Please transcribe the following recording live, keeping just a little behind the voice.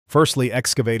Firstly,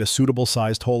 excavate a suitable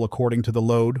sized hole according to the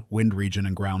load, wind region,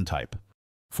 and ground type.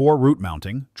 For root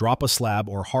mounting, drop a slab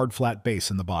or hard flat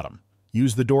base in the bottom.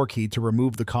 Use the door key to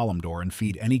remove the column door and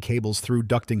feed any cables through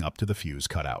ducting up to the fuse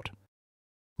cutout.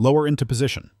 Lower into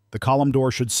position. The column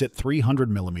door should sit 300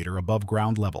 mm above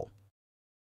ground level.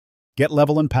 Get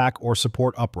level and pack or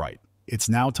support upright. It's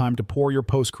now time to pour your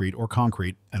postcrete or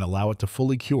concrete and allow it to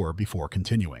fully cure before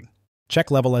continuing. Check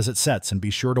level as it sets and be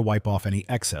sure to wipe off any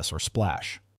excess or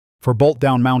splash. For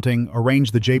bolt-down mounting,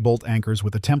 arrange the J-bolt anchors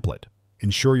with a template.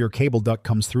 Ensure your cable duct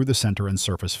comes through the center and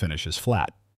surface finish is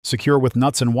flat. Secure with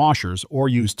nuts and washers or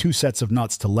use 2 sets of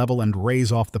nuts to level and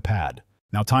raise off the pad.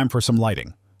 Now time for some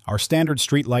lighting. Our standard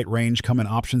street light range come in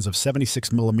options of 76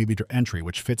 mm entry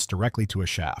which fits directly to a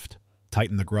shaft.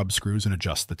 Tighten the grub screws and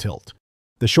adjust the tilt.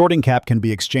 The shorting cap can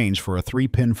be exchanged for a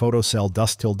 3-pin photocell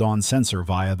dusk till dawn sensor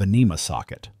via the NEMA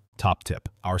socket. Top tip,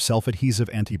 our self-adhesive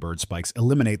anti-bird spikes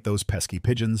eliminate those pesky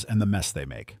pigeons and the mess they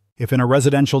make. If in a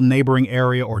residential neighboring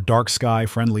area or dark sky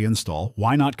friendly install,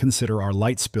 why not consider our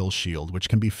light spill shield which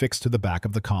can be fixed to the back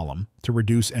of the column to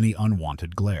reduce any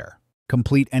unwanted glare.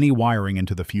 Complete any wiring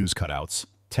into the fuse cutouts.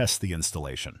 Test the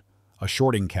installation. A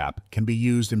shorting cap can be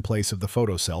used in place of the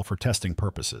photocell for testing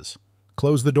purposes.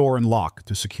 Close the door and lock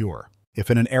to secure. If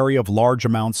in an area of large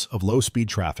amounts of low-speed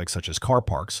traffic such as car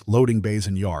parks, loading bays,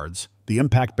 and yards, the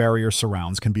impact barrier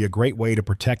surrounds can be a great way to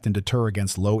protect and deter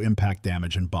against low-impact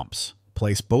damage and bumps.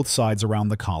 Place both sides around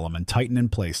the column and tighten in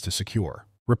place to secure.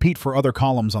 Repeat for other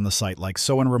columns on the site like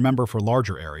so, and remember, for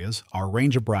larger areas, our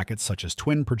range of brackets such as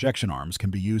twin projection arms can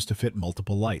be used to fit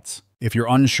multiple lights. If you're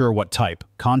unsure what type,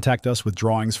 contact us with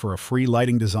drawings for a free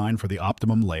lighting design for the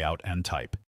optimum layout and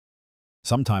type.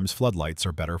 Sometimes floodlights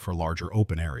are better for larger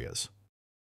open areas.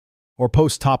 Or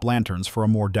post top lanterns for a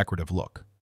more decorative look.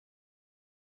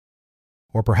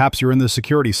 Or perhaps you're in the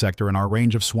security sector and our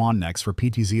range of swan necks for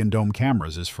PTZ and dome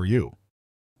cameras is for you.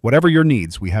 Whatever your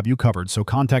needs, we have you covered, so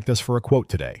contact us for a quote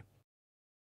today.